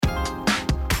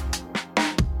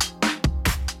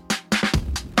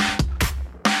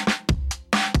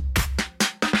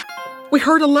We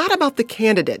heard a lot about the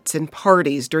candidates and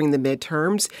parties during the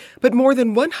midterms, but more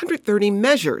than 130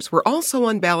 measures were also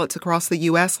on ballots across the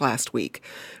U.S. last week.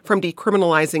 From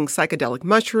decriminalizing psychedelic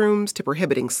mushrooms to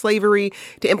prohibiting slavery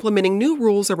to implementing new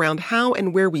rules around how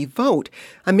and where we vote,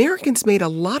 Americans made a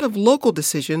lot of local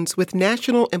decisions with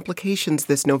national implications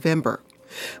this November.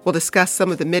 We'll discuss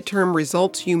some of the midterm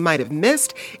results you might have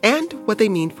missed and what they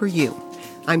mean for you.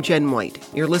 I'm Jen White.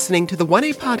 You're listening to the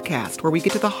 1A podcast, where we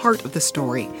get to the heart of the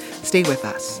story. Stay with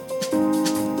us.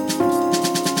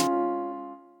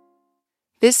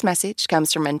 This message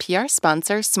comes from NPR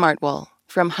sponsor Smartwool.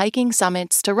 From hiking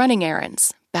summits to running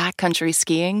errands, backcountry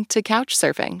skiing to couch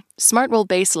surfing, Smartwool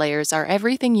base layers are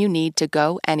everything you need to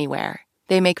go anywhere.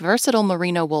 They make versatile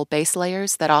merino wool base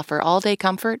layers that offer all-day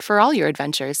comfort for all your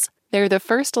adventures. They're the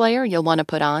first layer you'll want to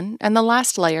put on and the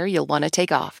last layer you'll want to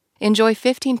take off. Enjoy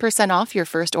 15% off your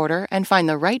first order and find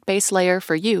the right base layer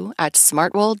for you at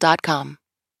smartwool.com.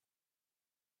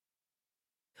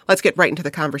 Let's get right into the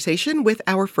conversation with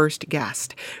our first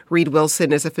guest. Reed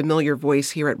Wilson is a familiar voice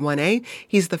here at 1A.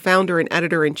 He's the founder and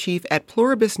editor-in-chief at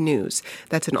Pluribus News.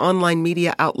 That's an online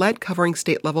media outlet covering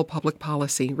state-level public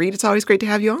policy. Reed, it's always great to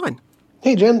have you on.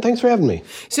 Hey, Jen, thanks for having me.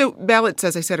 So ballots,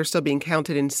 as I said, are still being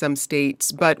counted in some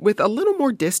states, but with a little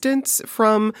more distance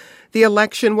from the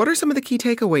election, what are some of the key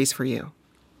takeaways for you?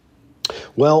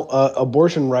 Well,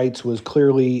 abortion rights was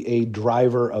clearly a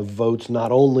driver of votes,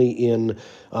 not only in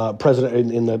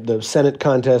the Senate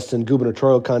contests and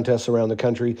gubernatorial contests around the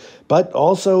country, but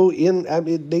also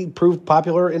they proved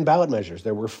popular in ballot measures.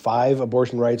 There were 5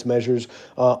 abortion rights measures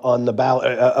on the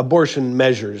ballot, abortion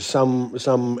measures,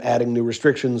 some adding new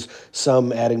restrictions,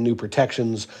 some adding new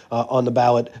protections on the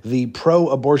ballot. The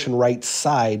pro-abortion rights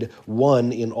side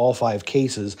won in all 5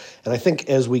 cases, and I think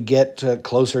as we get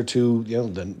closer to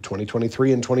the 2023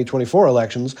 and 2024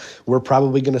 elections, we're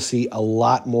probably going to see a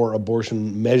lot more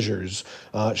abortion measures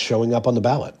showing up on the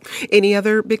ballot. Any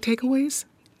other big takeaways?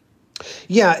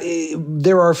 Yeah,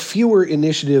 there are fewer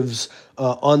initiatives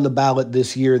on the ballot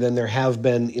this year than there have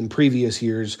been in previous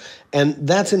years, and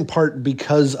that's in part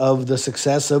because of the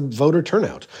success of voter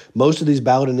turnout. Most of these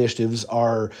ballot initiatives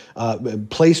are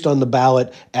placed on the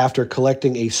ballot after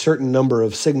collecting a certain number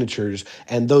of signatures,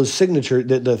 and those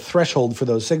the threshold for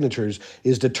those signatures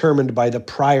is determined by the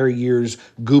prior year's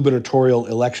gubernatorial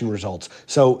election results.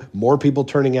 So more people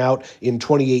turning out in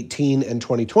 2018 and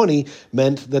 2020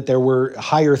 meant that there were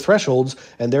higher thresholds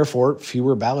and therefore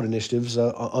fewer ballot initiatives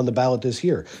on the ballot this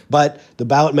year. But the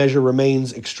ballot measure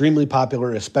remains extremely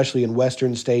popular, especially in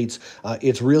Western states.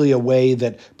 It's really a way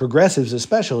that progressives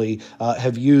especially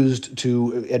have used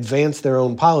to advance their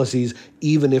own policies,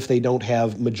 even if they don't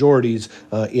have majorities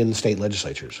in state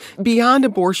legislatures. Beyond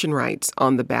abortion rights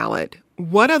on the ballot,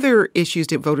 what other issues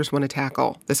did voters want to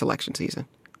tackle this election season?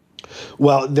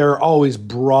 Well, there are always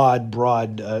broad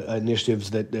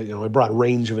initiatives a broad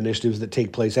range of initiatives that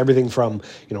take place. Everything from,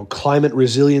 climate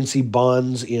resiliency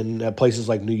bonds in places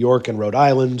like New York and Rhode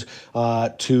Island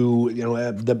to,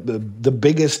 the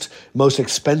biggest, most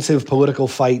expensive political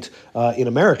fight in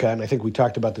America, and I think we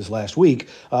talked about this last week,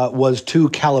 was 2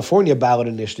 California ballot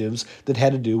initiatives that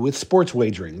had to do with sports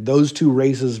wagering. Those 2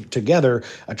 races together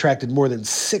attracted more than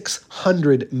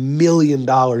 $600 million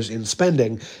in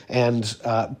spending, and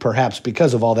perhaps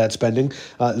because of all that spending,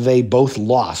 they both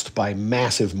lost by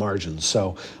massive margins.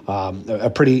 So a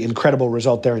pretty incredible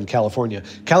result there in California.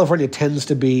 California tends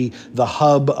to be the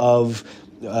hub of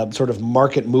sort of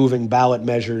market-moving ballot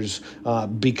measures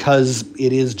because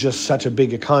it is just such a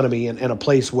big economy and a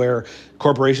place where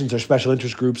corporations or special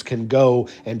interest groups can go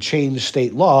and change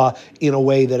state law in a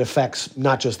way that affects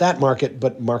not just that market,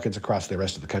 but markets across the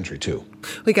rest of the country, too.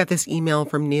 We got this email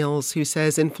from Niels who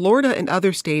says, in Florida and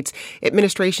other states,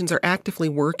 administrations are actively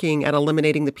working at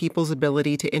eliminating the people's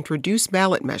ability to introduce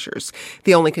ballot measures.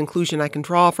 The only conclusion I can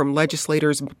draw from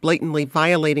legislators blatantly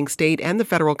violating state and the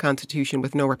federal constitution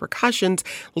with no repercussions,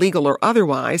 legal or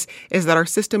otherwise, is that our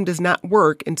system does not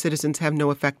work and citizens have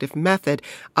no effective method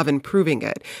of improving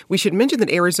it. We should mention that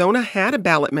Arizona had a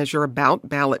ballot measure about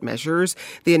ballot measures.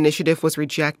 The initiative was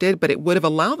rejected, but it would have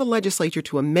allowed the legislature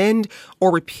to amend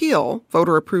or repeal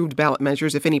voter-approved ballot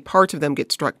measures if any parts of them get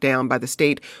struck down by the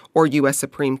state or U.S.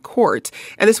 Supreme Court.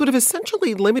 And this would have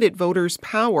essentially limited voters'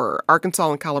 power. Arkansas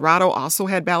and Colorado also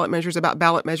had ballot measures about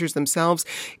ballot measures themselves.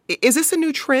 Is this a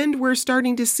new trend we're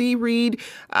starting to see, Reed,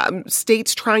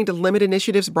 states trying to limit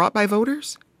initiatives brought by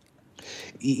voters?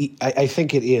 I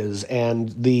think it is, and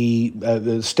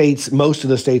the states, most of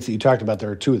the states that you talked about, there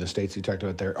are two of the states you talked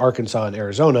about there, Arkansas and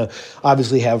Arizona,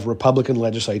 obviously have Republican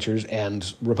legislatures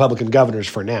and Republican governors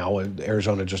for now.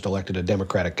 Arizona just elected a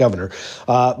Democratic governor.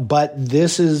 But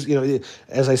this is,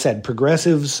 as I said,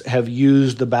 progressives have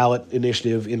used the ballot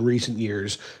initiative in recent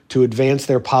years to advance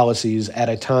their policies at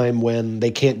a time when they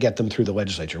can't get them through the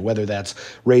legislature, whether that's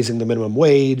raising the minimum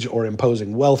wage or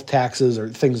imposing wealth taxes or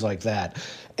things like that.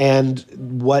 And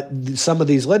what some of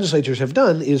these legislatures have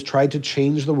done is tried to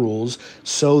change the rules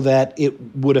so that it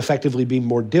would effectively be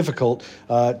more difficult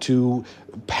to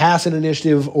pass an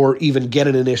initiative or even get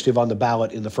an initiative on the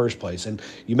ballot in the first place. And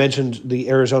you mentioned the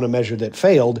Arizona measure that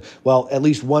failed. Well, at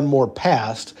least one more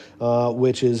passed,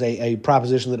 which is a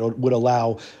proposition that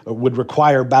would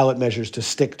require ballot measures to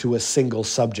stick to a single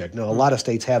subject. Now, a lot of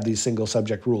states have these single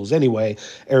subject rules anyway.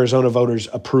 Arizona voters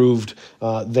approved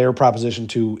their proposition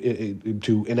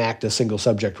to enact a single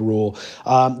subject rule.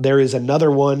 There is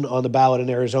another one on the ballot in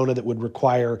Arizona that would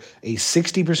require a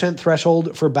 60%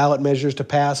 threshold for ballot measures to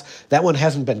pass. That one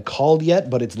hasn't been called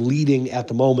yet, but it's leading at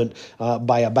the moment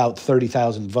by about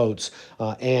 30,000 votes.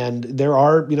 And there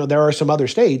are some other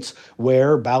states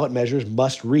where ballot measures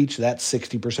must reach that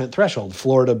 60% threshold.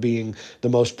 Florida being the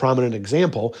most prominent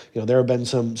example. There have been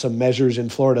some measures in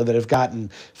Florida that have gotten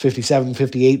 57,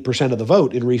 58% of the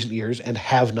vote in recent years and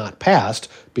have not passed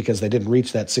because they didn't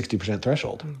reach that 60%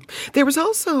 threshold. There was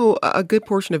also a good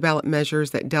portion of ballot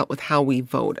measures that dealt with how we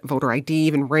vote. Voter ID,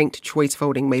 even ranked choice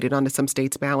voting made it onto some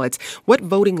states' ballots. What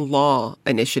voting law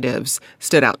initiatives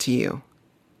stood out to you?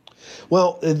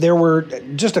 Well, there were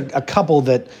just a couple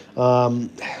that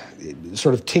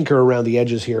sort of tinker around the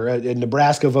edges here.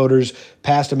 Nebraska voters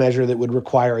passed a measure that would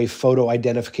require a photo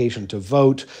identification to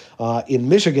vote. In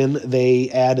Michigan, they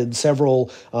added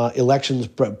several elections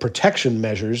protection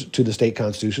measures to the state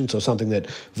constitution, so something that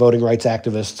voting rights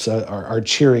activists are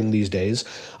cheering these days.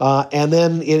 And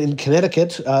then in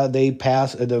Connecticut,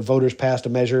 the voters passed a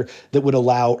measure that would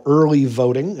allow early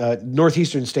voting.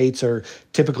 Northeastern states are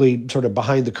typically sort of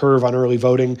behind the curve on early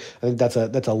voting. I think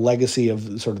that's a legacy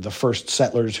of sort of the first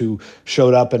settlers who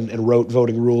showed up and wrote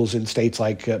voting rules in states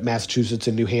like Massachusetts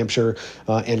and New Hampshire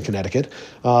and Connecticut.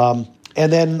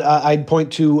 And then I'd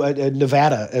point to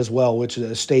Nevada as well, which is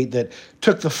a state that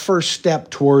took the first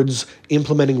step towards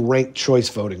implementing ranked choice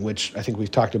voting, which I think we've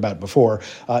talked about before.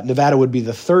 Nevada would be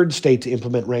the third state to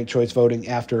implement ranked choice voting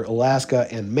after Alaska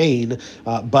and Maine.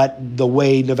 But the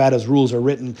way Nevada's rules are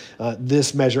written,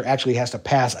 this measure actually has to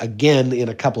pass again in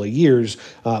a couple of years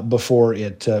before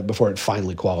it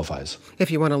finally qualifies.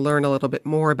 If you want to learn a little bit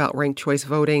more about ranked choice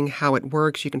voting, how it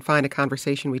works, you can find a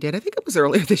conversation we did, I think it was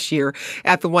earlier this year,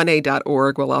 at the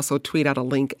 1A.org. We'll also tweet out a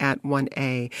link at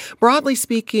 1A. Broadly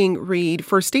speaking, Reed,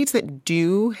 for states that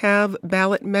do have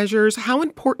ballot measures, how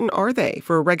important are they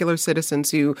for regular citizens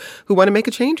who want to make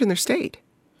a change in their state?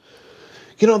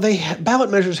 Ballot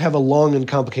measures have a long and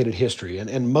complicated history,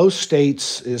 and most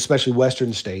states, especially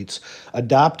Western states,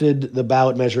 adopted the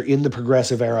ballot measure in the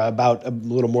progressive era about a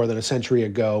little more than a century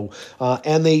ago,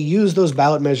 and they used those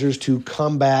ballot measures to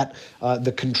combat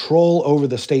the control over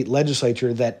the state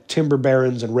legislature that timber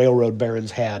barons and railroad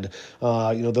barons had.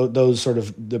 Those sort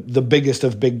of the biggest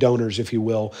of big donors, if you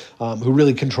will, who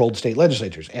really controlled state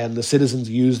legislatures, and the citizens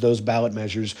used those ballot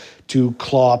measures to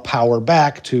claw power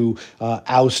back, to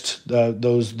oust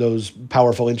those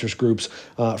powerful interest groups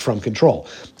from control.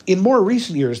 In more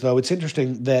recent years, though, it's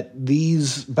interesting that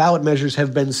these ballot measures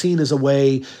have been seen as a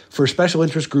way for special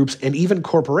interest groups and even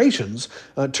corporations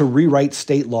to rewrite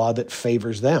state law that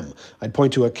favors them. I'd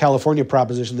point to a California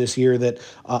proposition this year that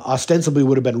ostensibly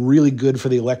would have been really good for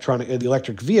the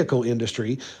electric vehicle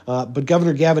industry, but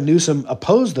Governor Gavin Newsom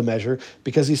opposed the measure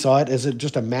because he saw it as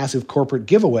just a massive corporate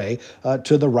giveaway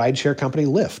to the rideshare company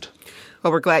Lyft.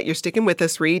 Well, we're glad you're sticking with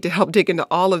us, Reed, to help dig into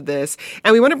all of this.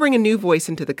 And we want to bring a new voice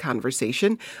into the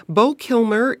conversation. Beau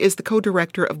Kilmer is the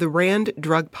co-director of the RAND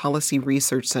Drug Policy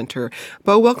Research Center.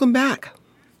 Beau, welcome back.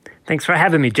 Thanks for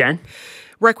having me, Jen.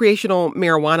 Recreational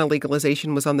marijuana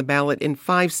legalization was on the ballot in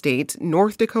 5 states: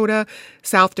 North Dakota,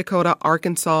 South Dakota,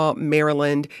 Arkansas,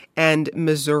 Maryland, and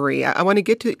Missouri. I want to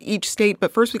get to each state,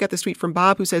 but first we got this tweet from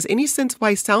Bob who says, any sense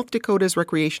why South Dakota's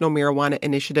recreational marijuana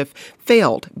initiative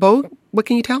failed? Beau, what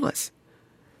can you tell us?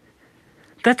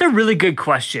 That's a really good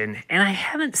question, and I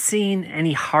haven't seen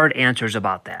any hard answers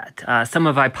about that. Some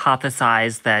have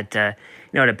hypothesized that it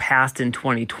had passed in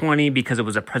 2020 because it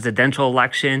was a presidential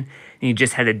election, and you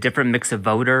just had a different mix of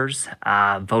voters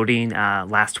voting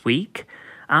last week.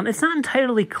 It's not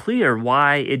entirely clear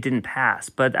why it didn't pass,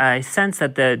 but I sense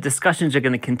that the discussions are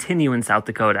going to continue in South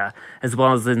Dakota, as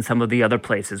well as in some of the other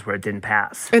places where it didn't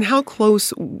pass. And how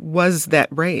close was that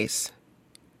race?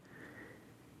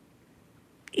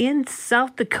 In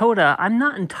South Dakota, I'm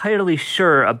not entirely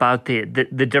sure about the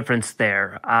difference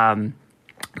there.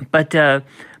 But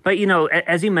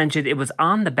as you mentioned, it was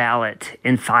on the ballot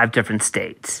in 5 different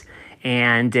states,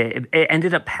 and it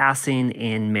ended up passing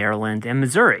in Maryland and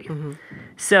Missouri. Mm-hmm.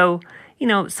 So,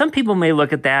 some people may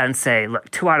look at that and say, look,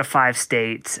 2 out of 5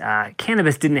 states,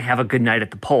 cannabis didn't have a good night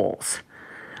at the polls.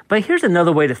 But here's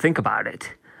another way to think about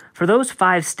it. For those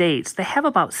 5 states, they have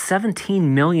about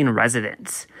 17 million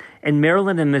residents, and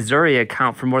Maryland and Missouri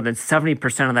account for more than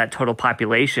 70% of that total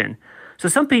population. So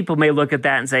some people may look at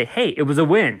that and say, hey, it was a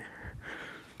win.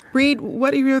 Reed,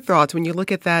 what are your thoughts when you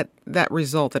look at that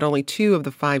result, that only 2 of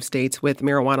the 5 states with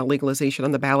marijuana legalization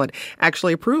on the ballot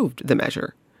actually approved the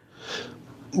measure?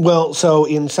 Well, so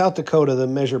in South Dakota, the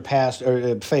measure passed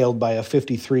or failed by a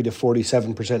 53 to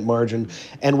 47% margin.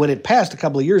 And when it passed a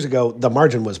couple of years ago, the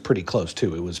margin was pretty close,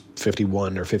 too. It was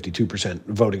 51 or 52%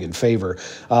 voting in favor.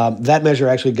 That measure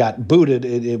actually got booted.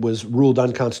 It was ruled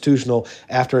unconstitutional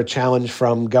after a challenge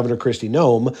from Governor Kristi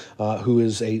Noem, who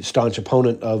is a staunch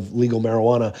opponent of legal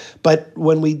marijuana. But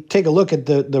when we take a look at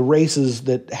the races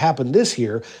that happened this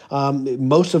year,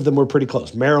 most of them were pretty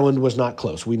close. Maryland was not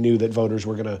close. We knew that voters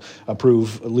were going to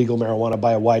approve legal marijuana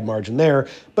by a wide margin there,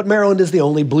 but Maryland is the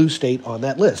only blue state on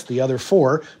that list. The other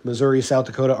 4, Missouri, South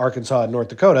Dakota, Arkansas, and North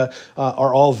Dakota,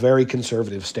 are all very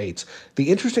conservative states.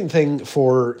 The interesting thing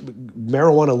for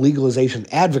marijuana legalization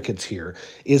advocates here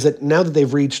is that now that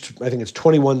they've reached, I think it's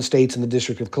 21 states in the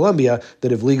District of Columbia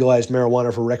that have legalized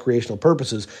marijuana for recreational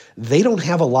purposes, they don't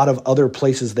have a lot of other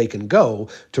places they can go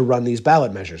to run these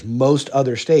ballot measures. Most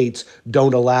other states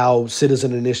don't allow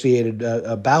citizen-initiated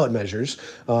ballot measures,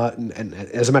 and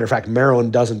as a matter of fact,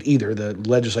 Maryland doesn't either. The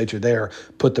legislature there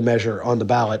put the measure on the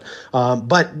ballot.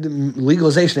 But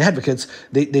legalization advocates,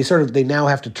 they now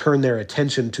have to turn their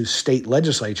attention to state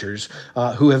legislatures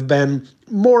who have been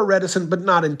more reticent, but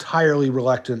not entirely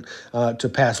reluctant to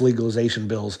pass legalization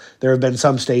bills. There have been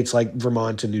some states like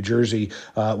Vermont and New Jersey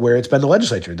where it's been the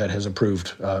legislature that has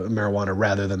approved marijuana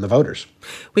rather than the voters.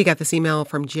 We got this email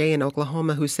from Jay in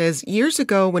Oklahoma who says, years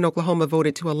ago when Oklahoma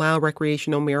voted to allow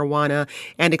recreational marijuana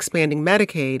and expanding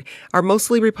Medicaid, our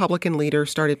mostly Republican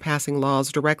leaders started passing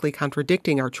laws directly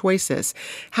contradicting our choices.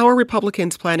 How are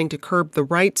Republicans planning to curb the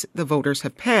rights the voters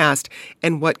have passed,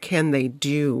 and what can they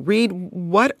do? Reed,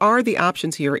 what are the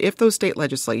options here if those state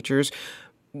legislatures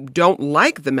don't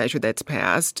like the measure that's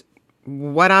passed?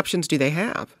 What options do they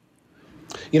have?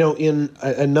 In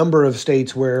a number of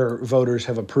states where voters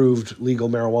have approved legal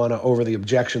marijuana over the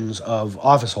objections of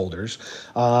office holders,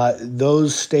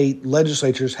 those state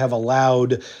legislatures have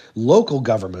allowed local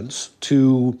governments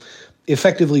to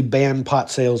effectively ban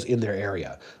pot sales in their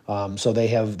area. So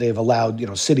they've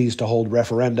allowed cities to hold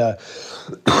referenda,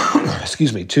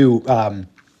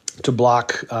 to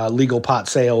block legal pot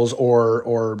sales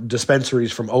or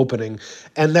dispensaries from opening,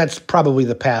 and that's probably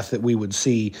the path that we would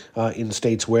see in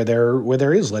states where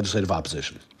there is legislative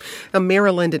opposition.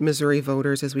 Maryland and Missouri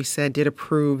voters, as we said, did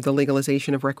approve the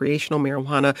legalization of recreational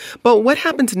marijuana, but what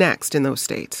happens next in those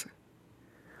states?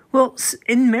 Well,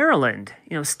 in Maryland,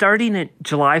 starting at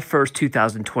July 1st,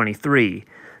 2023,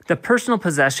 the personal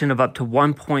possession of up to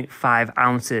 1.5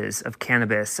 ounces of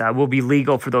cannabis will be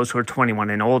legal for those who are 21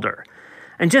 and older.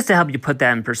 And just to help you put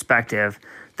that in perspective,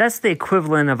 that's the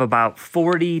equivalent of about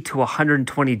 40 to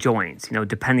 120 joints,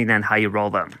 depending on how you roll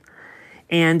them.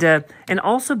 And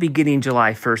also beginning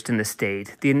July 1st in the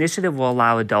state, the initiative will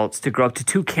allow adults to grow up to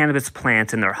 2 cannabis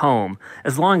plants in their home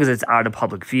as long as it's out of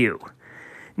public view.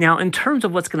 Now, in terms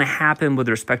of what's going to happen with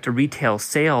respect to retail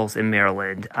sales in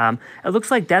Maryland, it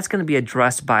looks like that's going to be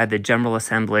addressed by the General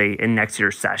Assembly in next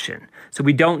year's session. So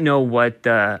we don't know what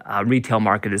the retail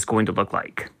market is going to look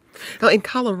like. Now, in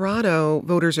Colorado,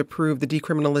 voters approved the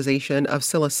decriminalization of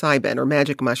psilocybin, or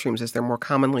magic mushrooms as they're more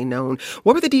commonly known.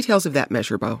 What were the details of that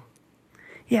measure, Bo?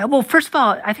 Yeah, well, first of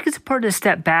all, I think it's important to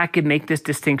step back and make this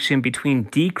distinction between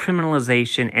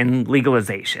decriminalization and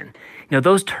legalization.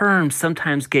 Those terms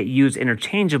sometimes get used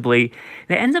interchangeably,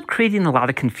 and it ends up creating a lot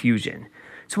of confusion.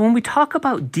 So when we talk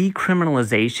about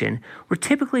decriminalization, we're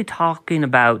typically talking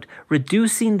about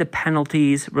reducing the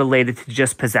penalties related to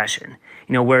just possession.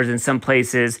 Whereas in some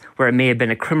places where it may have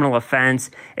been a criminal offense,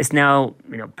 it's now,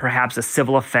 perhaps a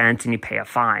civil offense and you pay a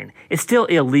fine. It's still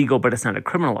illegal, but it's not a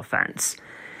criminal offense.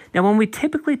 Now, when we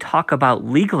typically talk about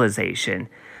legalization,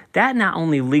 that not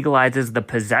only legalizes the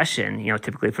possession,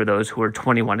 typically for those who are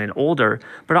 21 and older,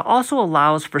 but it also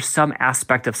allows for some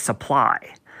aspect of supply.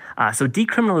 So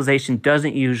decriminalization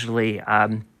doesn't usually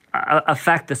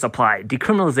affect the supply.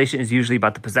 Decriminalization is usually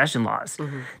about the possession laws.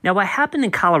 Now, what happened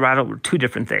in Colorado were two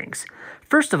different things.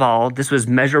 First of all, this was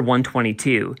Measure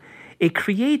 122. It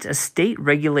creates a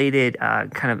state-regulated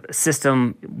kind of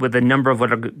system with a number of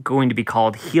what are going to be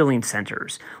called healing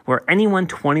centers, where anyone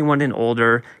 21 and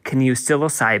older can use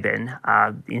psilocybin,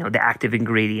 the active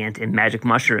ingredient in magic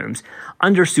mushrooms,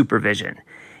 under supervision.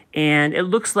 And it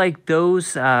looks like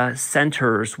those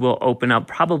centers will open up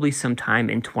probably sometime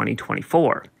in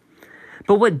 2024.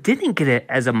 But what didn't get it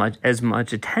as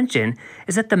much attention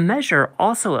is that the measure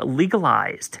also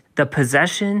legalized the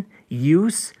possession,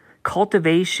 use,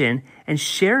 cultivation, and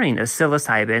sharing of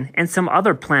psilocybin and some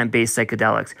other plant-based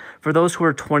psychedelics for those who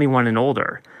are 21 and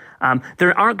older.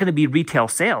 There aren't going to be retail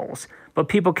sales, but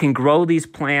people can grow these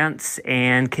plants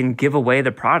and can give away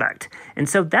the product. And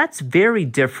so that's very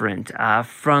different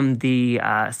from the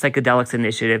psychedelics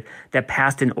initiative that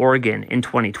passed in Oregon in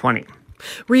 2020.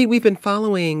 Reed, we've been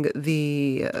following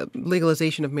the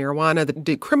legalization of marijuana, the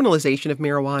decriminalization of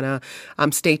marijuana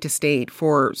state to state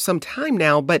for some time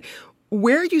now, but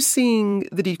where are you seeing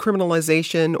the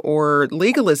decriminalization or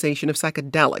legalization of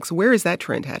psychedelics? Where is that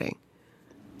trend heading?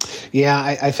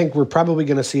 Yeah, I think we're probably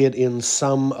going to see it in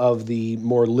some of the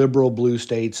more liberal blue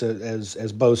states.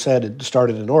 As Bo said, it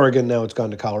started in Oregon, now it's gone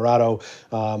to Colorado.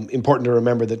 Important to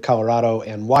remember that Colorado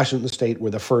and Washington State were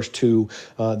the first two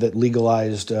that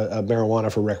legalized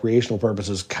marijuana for recreational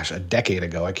purposes, a decade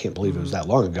ago. I can't believe it was that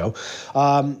long ago.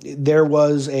 There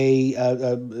was a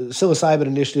psilocybin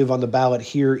initiative on the ballot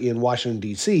here in Washington,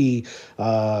 D.C.,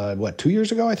 2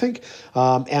 years ago, I think?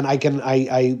 And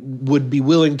I would be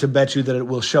willing to bet you that it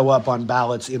will show up on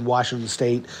ballots in Washington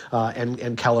State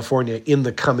and California in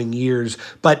the coming years.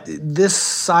 But this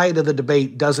side of the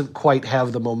debate doesn't quite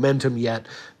have the momentum yet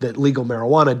that legal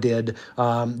marijuana did.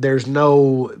 There's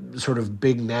no sort of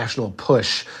big national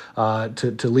push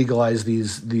to legalize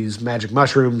these magic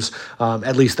mushrooms,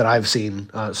 at least that I've seen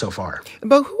so far.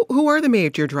 But who are the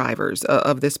major drivers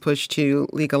of this push to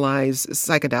legalize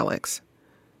psychedelics?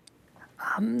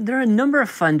 There are a number of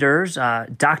funders.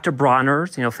 Dr.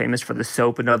 Bronner's, famous for the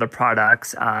soap and other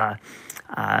products. The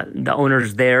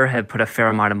owners there have put a fair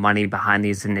amount of money behind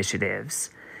these initiatives.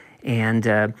 And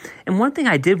one thing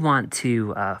I did want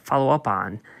to follow up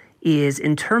on is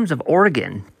in terms of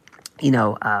Oregon,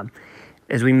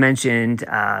 as we mentioned,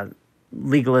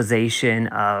 legalization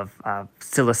of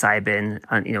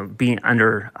psilocybin, being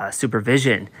under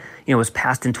supervision, was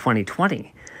passed in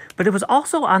 2020. But it was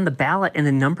also on the ballot in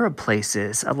a number of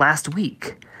places last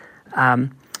week.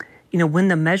 When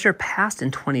the measure passed in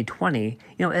 2020,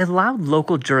 it allowed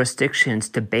local jurisdictions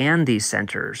to ban these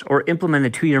centers or implement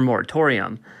a 2-year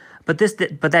moratorium. But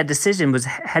that decision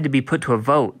had to be put to a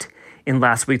vote in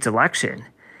last week's election.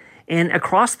 And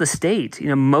across the state,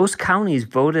 most counties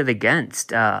voted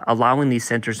against allowing these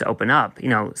centers to open up,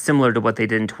 similar to what they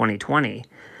did in 2020.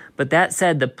 But that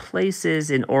said, the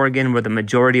places in Oregon where the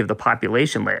majority of the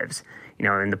population lives,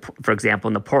 for example,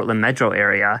 in the Portland metro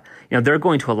area, they're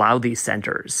going to allow these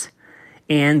centers.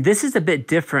 And this is a bit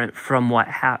different from what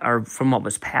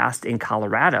was passed in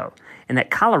Colorado, in that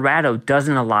Colorado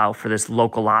doesn't allow for this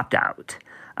local opt-out.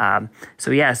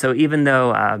 So even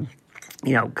though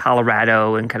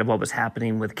Colorado and kind of what was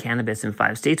happening with cannabis in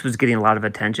 5 states was getting a lot of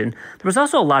attention, there was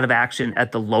also a lot of action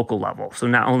at the local level. So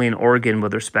not only in Oregon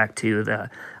with respect to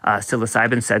the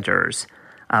psilocybin centers,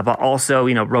 but also,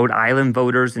 Rhode Island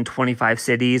voters in 25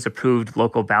 cities approved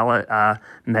local ballot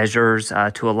measures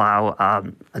to allow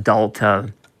adult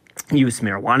use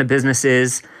marijuana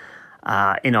businesses.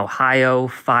 In Ohio,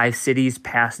 5 cities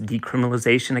passed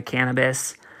decriminalization of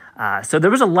cannabis. So there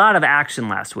was a lot of action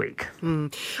last week.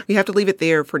 We have to leave it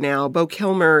there for now. Bo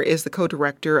Kilmer is the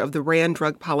co-director of the RAND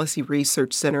Drug Policy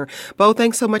Research Center. Bo,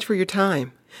 thanks so much for your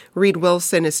time. Reed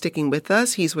Wilson is sticking with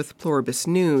us. He's with Pluribus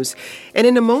News. And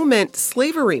in a moment,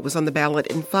 slavery was on the ballot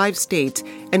in 5 states,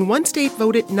 and 1 state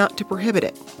voted not to prohibit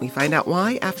it. We find out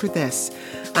why after this.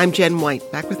 I'm Jen White,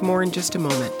 back with more in just a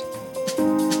moment.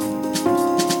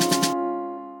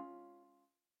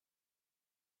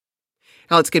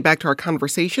 Now let's get back to our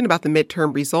conversation about the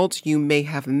midterm results you may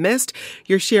have missed.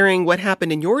 You're sharing what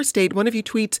happened in your state. One of you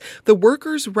tweets, the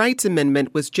Workers' Rights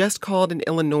Amendment was just called in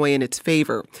Illinois in its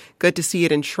favor. Good to see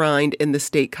it enshrined in the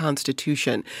state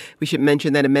constitution. We should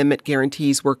mention that amendment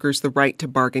guarantees workers the right to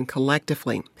bargain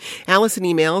collectively. Allison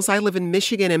emails, I live in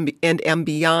Michigan and am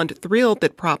beyond thrilled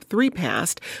that Prop 3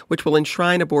 passed, which will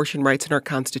enshrine abortion rights in our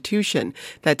constitution.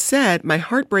 That said, my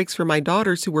heart breaks for my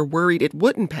daughters who were worried it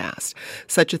wouldn't pass.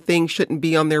 Such a thing shouldn't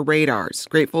be on their radars.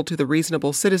 Grateful to the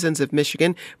reasonable citizens of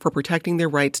Michigan for protecting their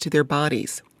rights to their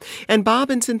bodies. And Bob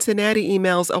in Cincinnati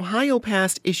emails, Ohio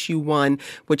passed Issue 1,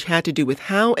 which had to do with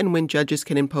how and when judges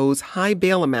can impose high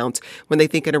bail amounts when they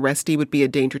think an arrestee would be a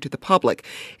danger to the public.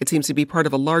 It seems to be part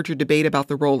of a larger debate about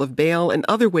the role of bail and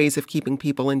other ways of keeping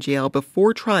people in jail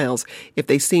before trials if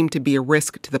they seem to be a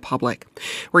risk to the public.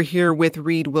 We're here with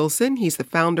Reed Wilson. He's the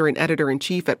founder and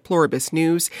editor-in-chief at Pluribus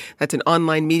News. That's an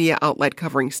online media outlet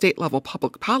covering state-level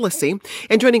public policy.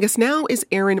 And joining us now is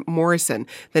Aaron Morrison,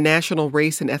 the national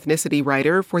race and ethnicity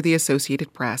writer for the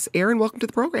Associated Press. Aaron, welcome to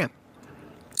the program.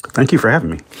 Thank you for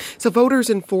having me. So voters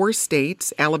in 4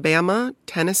 states, Alabama,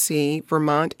 Tennessee,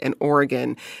 Vermont, and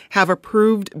Oregon, have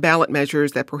approved ballot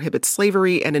measures that prohibit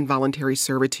slavery and involuntary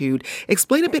servitude.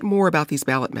 Explain a bit more about these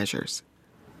ballot measures.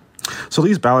 So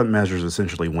these ballot measures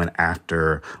essentially went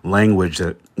after language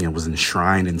that was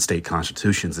enshrined in state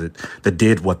constitutions that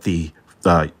did what the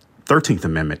 13th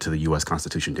Amendment to the U.S.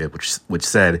 Constitution did, which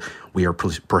said we are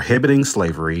prohibiting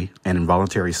slavery and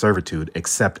involuntary servitude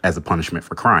except as a punishment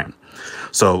for crime.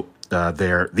 So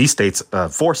these states,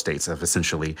 4 states, have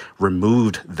essentially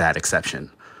removed that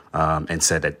exception and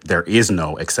said that there is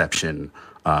no exception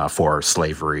for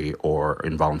slavery or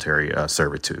involuntary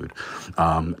servitude.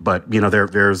 But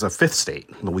there's a 5th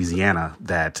state, Louisiana,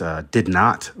 that did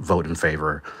not vote in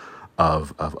favor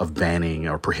of banning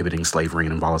or prohibiting slavery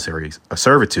and involuntary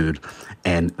servitude.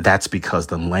 And that's because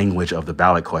the language of the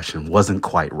ballot question wasn't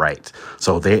quite right.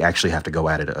 So they actually have to go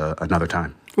at it another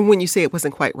time. When you say it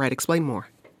wasn't quite right, explain more.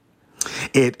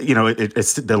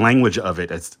 It's the language of it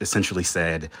essentially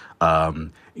said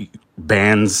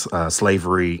bans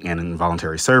slavery and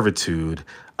involuntary servitude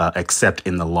except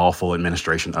in the lawful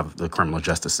administration of the criminal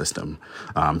justice system.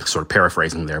 Sort of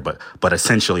paraphrasing there, but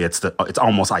essentially it's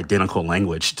almost identical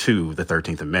language to the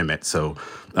 13th Amendment. So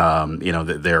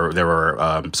there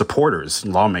were supporters,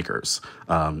 lawmakers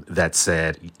that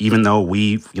said even though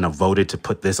we voted to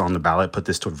put this on the ballot, put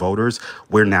this to voters,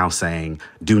 we're now saying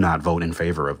do not vote in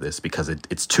favor of this because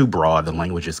it's too broad. The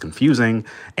language is confusing,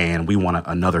 and we want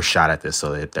another shot at this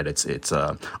so that it's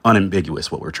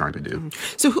unambiguous what we're trying to do.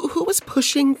 So who was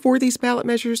pushing for these ballot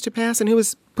measures to pass, and who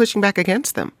was pushing back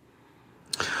against them?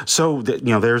 So,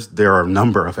 there are a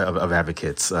number of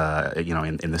advocates,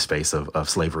 in the space of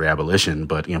slavery abolition,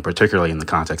 but, particularly in the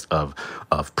context of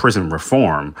prison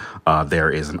reform, there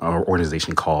is an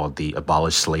organization called the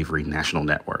Abolish Slavery National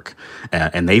Network.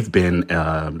 And they've been,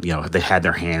 they had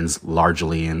their hands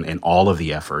largely in all of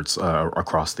the efforts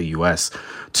across the U.S.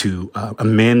 to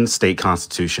amend state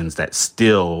constitutions that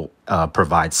still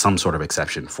provide some sort of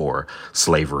exception for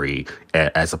slavery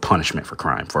as a punishment for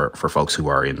crime for folks who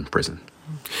are in prison.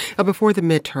 Before the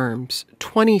midterms,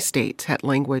 20 states had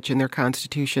language in their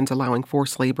constitutions allowing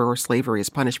forced labor or slavery as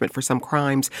punishment for some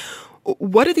crimes.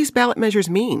 What do these ballot measures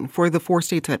mean for the 4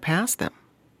 states that passed them?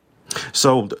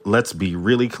 So let's be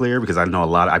really clear, because I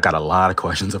know I've got a lot of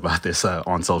questions about this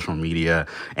on social media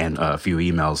and a few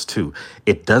emails too.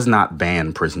 It does not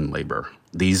ban prison labor.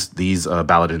 These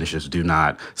ballot initiatives do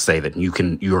not say that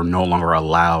you are no longer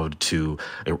allowed to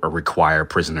require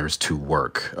prisoners to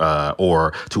work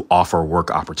or to offer work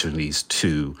opportunities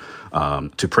to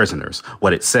prisoners.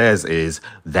 What it says is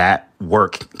that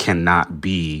work cannot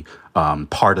be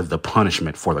part of the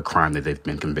punishment for the crime that they've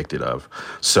been convicted of.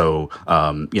 So,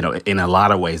 in a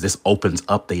lot of ways, this opens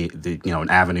up an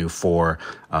avenue for,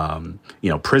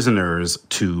 prisoners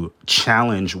to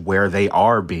challenge where they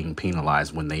are being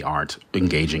penalized when they aren't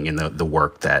engaging in the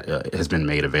work that has been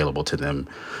made available to them,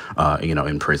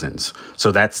 in prisons.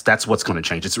 So that's what's going to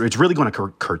change. It's really going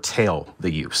to curtail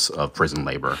the use of prison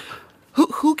labor.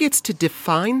 Who gets to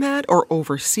define that or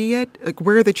oversee it? Like,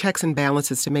 where are the checks and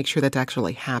balances to make sure that's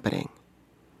actually happening?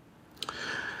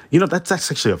 That's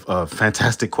actually a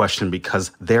fantastic question,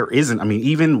 because there isn't. I mean,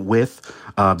 even with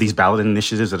these ballot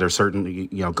initiatives that are certainly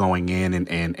going in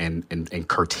and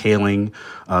curtailing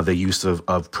the use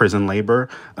of prison labor,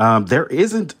 there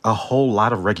isn't a whole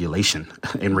lot of regulation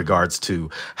in regards to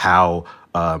how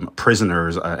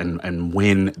prisoners and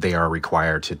when they are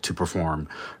required to perform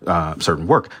certain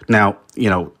work. Now,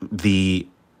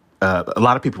 a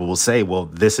lot of people will say, well,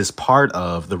 this is part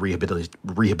of the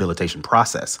rehabilitation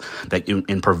process, that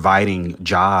in providing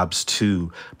jobs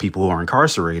to people who are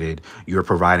incarcerated, you're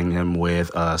providing them with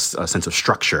a sense of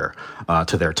structure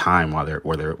to their time while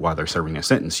they're serving their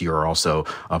sentence. You're also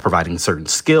providing certain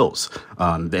skills,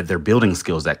 that they're building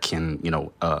skills that can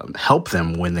help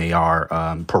them when they are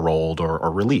paroled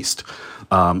or released.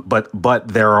 But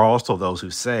there are also those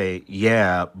who say,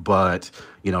 yeah, but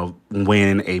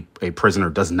when a prisoner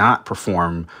does not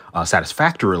perform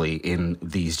satisfactorily in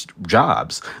these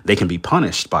jobs, they can be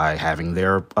punished by having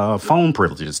their phone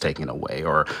privileges taken away,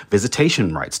 or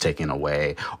visitation rights taken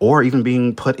away, or even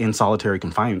being put in solitary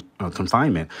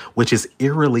confinement, which is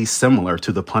eerily similar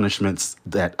to the punishments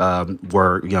that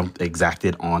were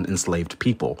exacted on enslaved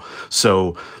people.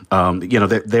 So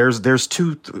there's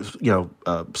two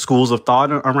schools of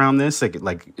thought around this,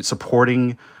 like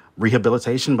supporting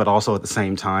rehabilitation, but also at the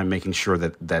same time making sure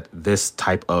that this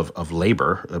type of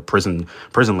labor, prison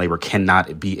labor,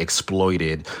 cannot be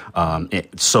exploited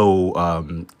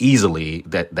so easily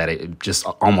that it just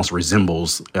almost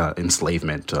resembles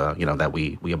enslavement, that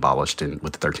we abolished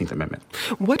with the 13th Amendment.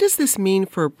 What does this mean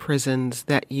for prisons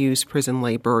that use prison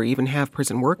labor or even have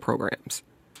prison work programs?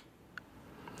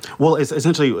 Well, it's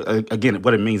essentially, again,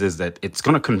 what it means is that it's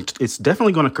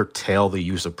definitely going to curtail the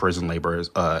use of prison labor,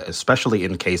 especially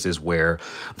in cases where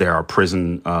there are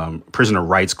prisoner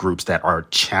rights groups that are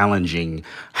challenging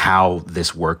how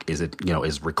this work is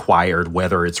required,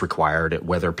 whether it's required,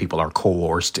 whether people are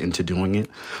coerced into doing it.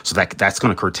 So that's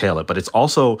going to curtail it. But it's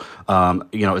also,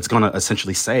 it's going to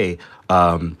essentially say,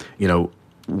 how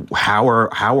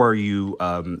are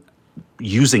you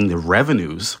using the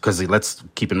revenues, because let's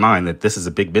keep in mind that this is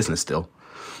a big business still,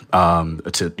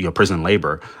 to prison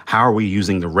labor. How are we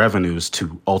using the revenues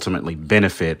to ultimately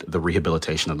benefit the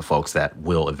rehabilitation of the folks that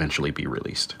will eventually be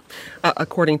released?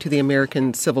 According to the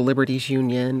American Civil Liberties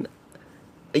Union,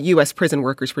 U.S. prison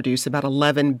workers produce about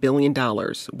 $11 billion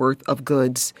worth of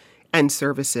goods and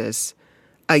services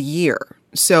a year.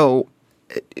 So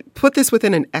put this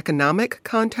within an economic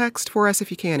context for us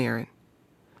if you can, Aaron.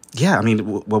 Yeah, I mean,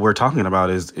 what we're talking about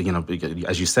is,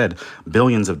 as you said,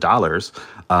 billions of dollars,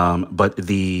 but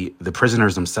the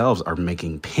prisoners themselves are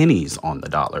making pennies on the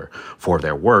dollar for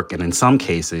their work, and in some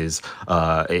cases,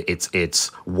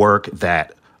 it's work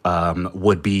that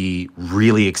would be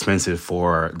really expensive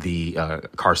for the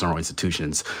carceral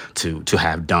institutions to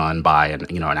have done by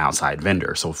an outside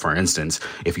vendor. So, for instance,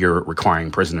 if you're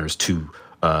requiring prisoners to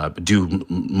do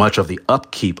much of the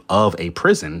upkeep of a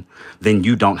prison, then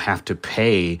you don't have to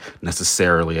pay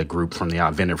necessarily a group from the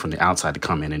vendor from the outside to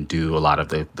come in and do a lot of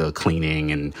the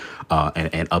cleaning and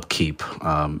upkeep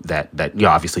that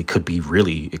obviously could be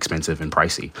really expensive and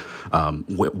pricey.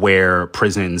 Where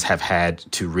prisons have had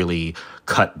to really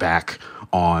cut back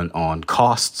on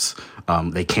costs,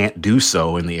 they can't do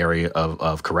so in the area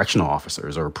of correctional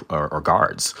officers or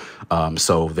guards.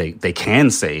 So they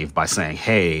can save by saying,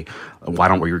 hey, why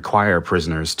don't we require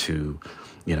prisoners to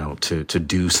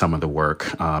do some of the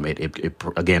work? It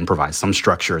again provides some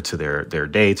structure to their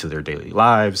day, to their daily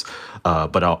lives,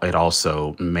 but it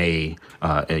also may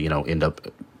end up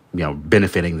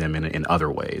benefiting them in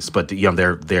other ways. But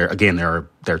there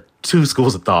are two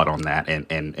schools of thought on that,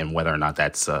 and whether or not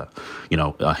that's a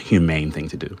humane thing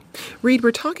to do. Reed,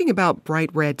 we're talking about bright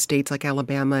red states like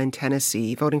Alabama and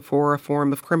Tennessee voting for a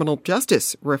form of criminal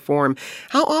justice reform.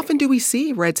 How often do we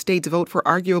see red states vote for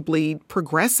arguably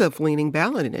progressive-leaning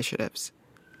ballot initiatives?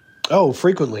 Oh,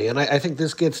 frequently. And I think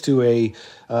this gets to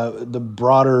the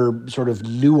broader sort of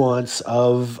nuance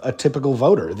of a typical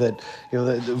voter, that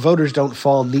the voters don't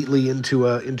fall neatly into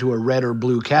a red or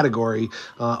blue category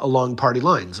along party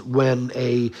lines. When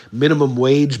a minimum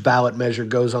wage ballot measure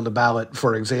goes on the ballot,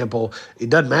 for example, it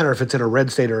doesn't matter if it's in a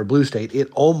red state or a blue state, it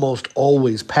almost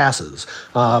always passes.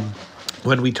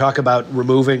 When we talk about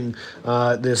removing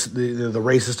the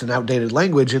racist and outdated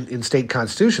language in state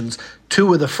constitutions,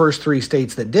 two of the first three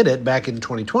states that did it back in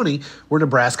 2020 were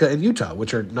Nebraska and Utah,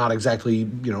 which are not exactly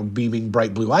beaming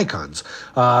bright blue icons.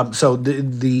 So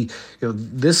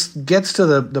this gets to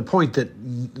the point that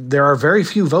there are very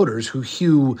few voters who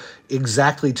hew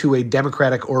exactly to a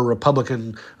Democratic or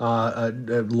Republican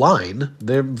line.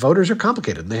 Their voters are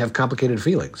complicated, and they have complicated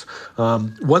feelings.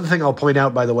 One thing I'll point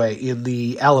out, by the way, in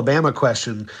the Alabama question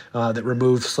that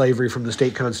removed slavery from the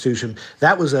state constitution,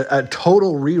 that was a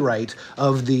total rewrite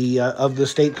of the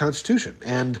state constitution.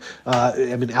 And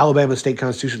Alabama's state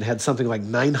constitution had something like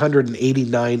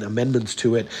 989 amendments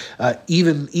to it.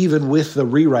 Even with the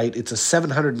rewrite, it's a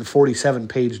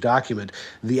 747-page document.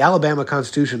 The Alabama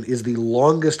Constitution is the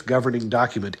longest governing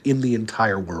document in the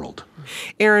entire world.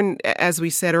 Aaron, as we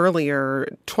said earlier,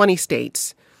 20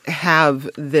 states have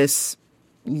this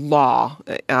law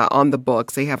on the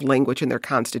books. They have language in their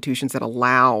constitutions that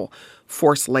allow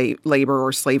forced labor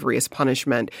or slavery as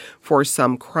punishment for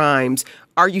some crimes.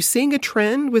 Are you seeing a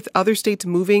trend with other states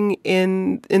moving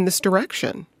in this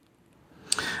direction?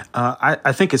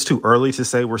 I think it's too early to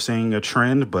say we're seeing a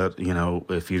trend, but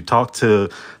if you talk to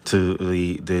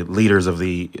the leaders of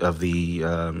the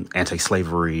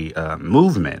anti-slavery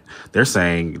movement, they're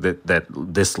saying that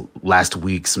this last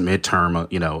week's midterm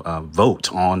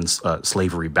vote on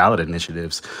slavery ballot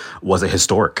initiatives was a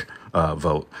historic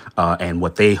vote, and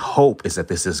what they hope is that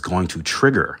this is going to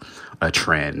trigger a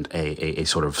trend, a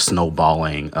sort of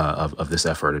snowballing of this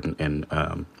effort in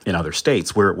other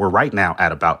states. We're right now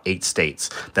at about 8 states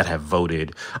that have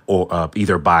voted, or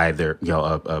either by their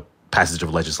passage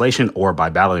of legislation or by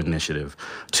ballot initiative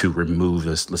to remove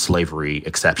the slavery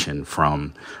exception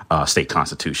from state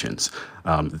constitutions.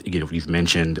 You've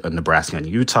mentioned Nebraska and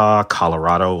Utah.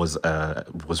 Colorado was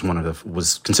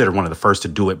considered one of the first to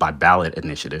do it by ballot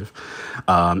initiative.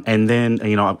 And then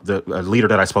the leader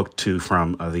that I spoke to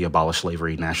from the Abolish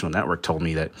Slavery National Network told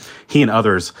me that he and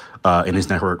others in his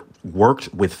network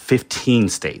worked with 15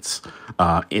 states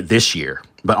this year,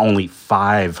 but only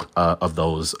 5 of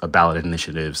those ballot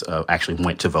initiatives actually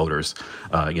went to voters,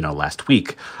 last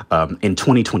week. In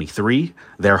 2023,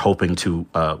 they're hoping to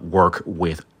work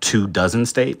with 24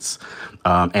 states.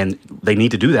 And they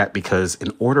need to do that because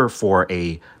in order for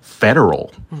a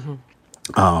federal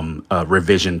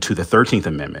revision to the 13th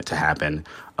Amendment to happen,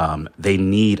 they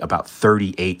need about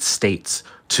 38 states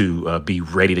to be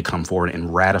ready to come forward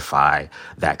and ratify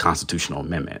that constitutional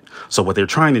amendment. So what they're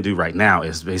trying to do right now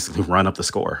is basically run up the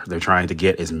score. They're trying to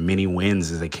get as many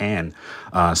wins as they can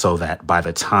so that by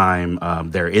the time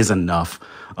there is enough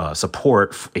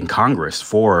support in Congress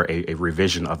for a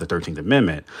revision of the 13th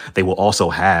Amendment, they will also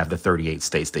have the 38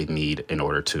 states they need in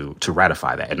order to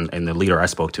ratify that. And the leader I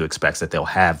spoke to expects that they'll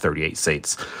have 38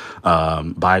 states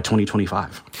by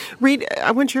 2025. Reed,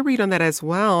 I want your read on that as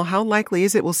well. How likely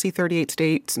is it we'll see 38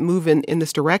 states move in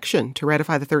this direction to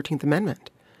ratify the 13th Amendment?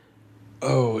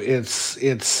 Oh, it's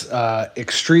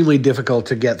extremely difficult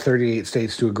to get 38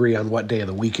 states to agree on what day of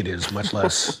the week it is, much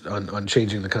less on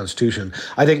changing the Constitution.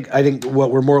 I think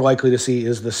what we're more likely to see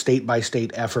is the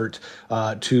state-by-state effort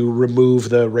to remove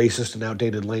the racist and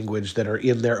outdated language that are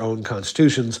in their own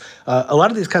constitutions. A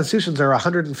lot of these constitutions are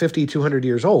 150, 200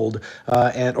 years old,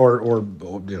 and or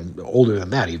older than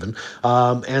that even,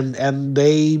 and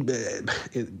they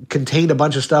contain a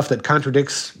bunch of stuff that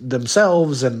contradicts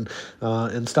themselves and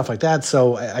stuff like that.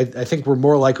 So I think we're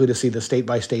more likely to see the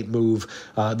state-by-state move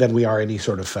than we are any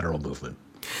sort of federal movement.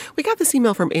 We got this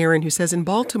email from Aaron who says, in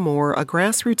Baltimore, a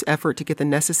grassroots effort to get the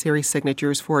necessary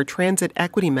signatures for a transit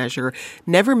equity measure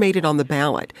never made it on the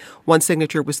ballot. One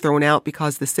signature was thrown out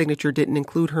because the signature didn't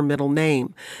include her middle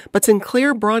name. But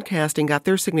Sinclair Broadcasting got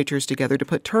their signatures together to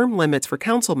put term limits for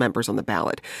council members on the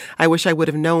ballot. I wish I would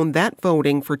have known that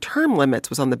voting for term limits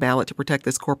was on the ballot to protect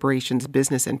this corporation's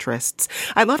business interests.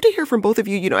 I'd love to hear from both of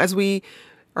you, as we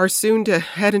are soon to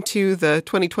head into the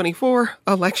 2024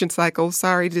 election cycle.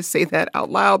 Sorry to say that out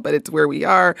loud, but it's where we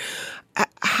are.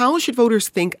 How should voters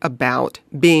think about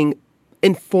being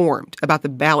informed about the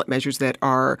ballot measures that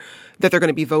they're going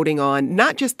to be voting on?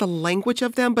 Not just the language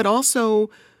of them, but also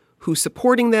who's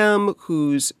supporting them,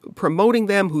 who's promoting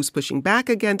them, who's pushing back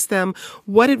against them.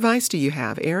 What advice do you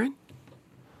have, Aaron?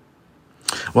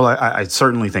 Well, I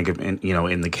certainly think,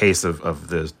 in the case of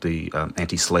the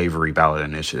anti-slavery ballot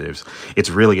initiatives, it's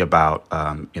really about,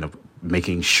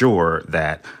 making sure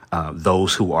that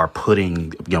those who are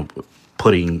putting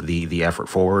the effort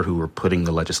forward, who are putting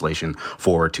the legislation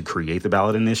forward to create the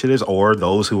ballot initiatives, or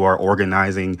those who are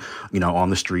organizing, on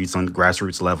the streets, on the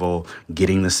grassroots level,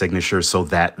 getting the signatures so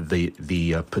that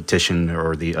the petition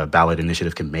or the ballot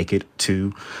initiative can make it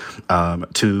to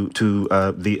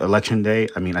the election day.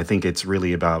 I mean, I think it's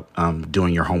really about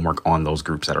doing your homework on those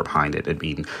groups that are behind it. I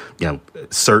mean,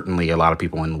 certainly a lot of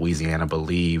people in Louisiana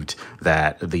believed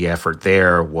that the effort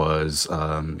there was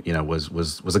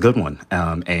a good one,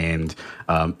 and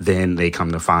then they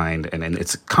come to find, and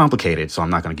it's complicated, so I'm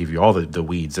not going to give you all the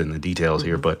weeds and the details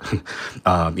here, but,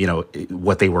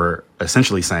 what they were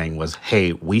essentially saying was,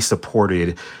 hey, we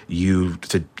supported you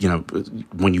to,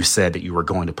 when you said that you were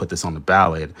going to put this on the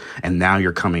ballot, and now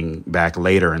you're coming back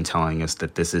later and telling us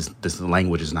that this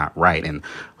language is not right. And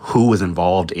who was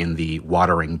involved in the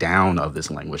watering down of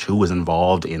this language? Who was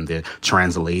involved in the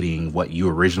translating what you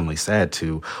originally said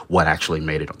to what actually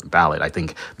made it on the ballot? I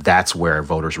think that's where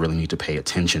voters really need to pay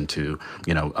attention to,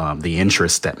 the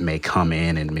interests that may come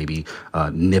in and maybe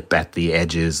nip at the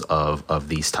edges of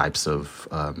these types of,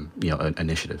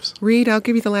 initiatives. Reed, I'll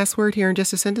give you the last word here in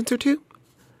just a sentence or two.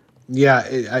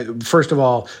 Yeah, first of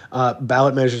all,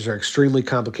 ballot measures are extremely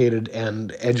complicated,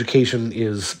 and education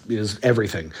is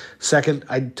everything. Second,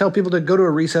 I tell people to go to a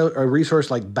resource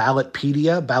like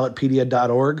Ballotpedia,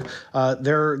 ballotpedia.org.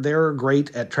 They're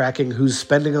great at tracking who's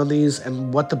spending on these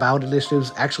and what the ballot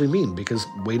initiatives actually mean, because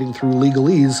wading through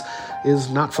legalese is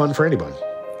not fun for anyone.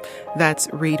 That's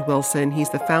Reed Wilson. He's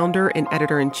the founder and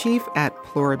editor-in-chief at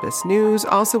Pluribus News.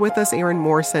 Also with us, Aaron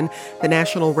Morrison, the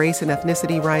national race and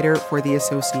ethnicity writer for the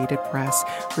Associated Press.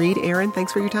 Reed, Aaron,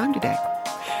 thanks for your time today.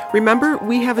 Remember,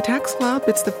 we have a text club.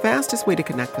 It's the fastest way to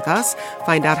connect with us.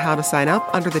 Find out how to sign up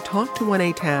under the Talk to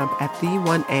 1A tab at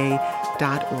the1a.org.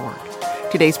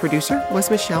 Today's producer was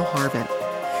Michelle Harvin.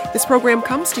 This program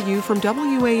comes to you from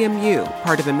WAMU,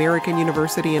 part of American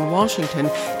University in Washington,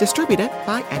 distributed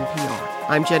by NPR.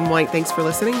 I'm Jen White. Thanks for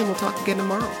listening, and we'll talk again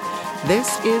tomorrow.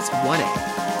 This is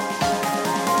 1A.